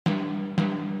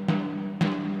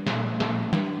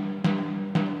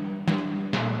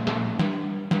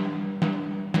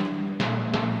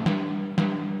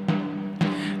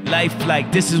life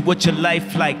like? This is what your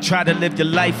life like. Try to live your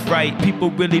life right.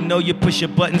 People really know you push your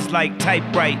buttons like type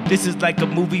right. This is like a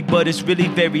movie, but it's really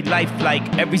very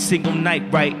lifelike. Every single night,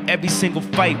 right? Every single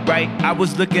fight, right? I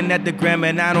was looking at the gram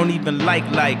and I don't even like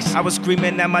likes. I was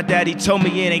screaming at my daddy, told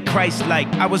me it ain't Christ-like.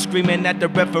 I was screaming at the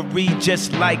referee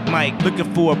just like Mike.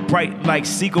 Looking for a bright like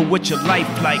Seagull, what your life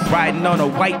like? Riding on a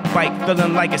white bike,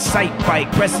 feeling like a sight bike.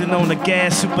 Pressing on the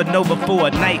gas, supernova for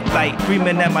a night light.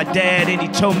 Screaming at my dad and he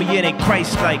told me it ain't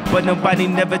Christ-like. But nobody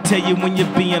never tell you when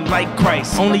you're being like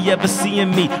Christ. Only ever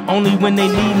seeing me, only when they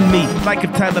need me. Like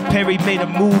if Tyler Perry made a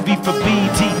movie for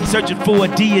BT, searching for a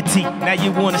deity. Now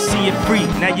you wanna see it free,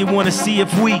 now you wanna see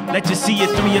if we let you see it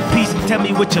through your piece. Tell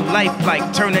me what your life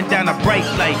like, turning down a bright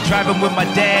light. Driving with my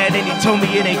dad and he told me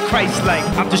it ain't Christ-like.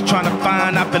 I'm just trying to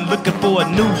find, I've been looking for a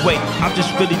new way. I'm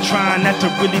just really trying not to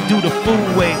really do the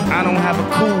fool way. I don't have a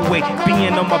cool way,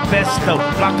 being on my best though.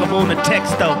 Block them on the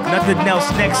text though, nothing else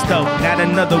next though. Not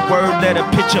another word, letter,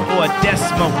 picture, or a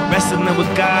decimal. Wrestling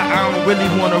with God, I don't really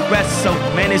wanna rest, so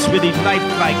man, it's really life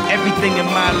like everything in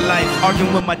my life.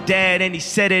 Arguing with my dad and he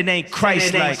said it ain't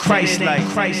Christ-like. Christ-like,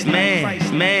 Christ,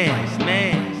 man, man,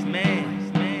 man.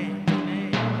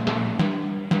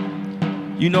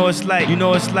 You know it's like, you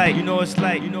know it's like, you know it's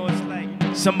like, you know it's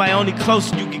like somebody only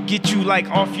close you can get you like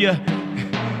off your.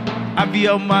 I be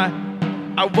on my.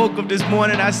 I woke up this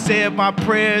morning, I said my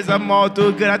prayers, I'm all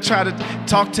doing good. I try to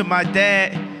talk to my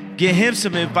dad, get him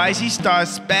some advice. He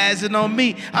starts spazzing on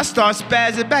me. I start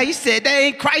spazzing back. He said, that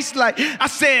ain't Christ-like. I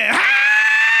said, ah!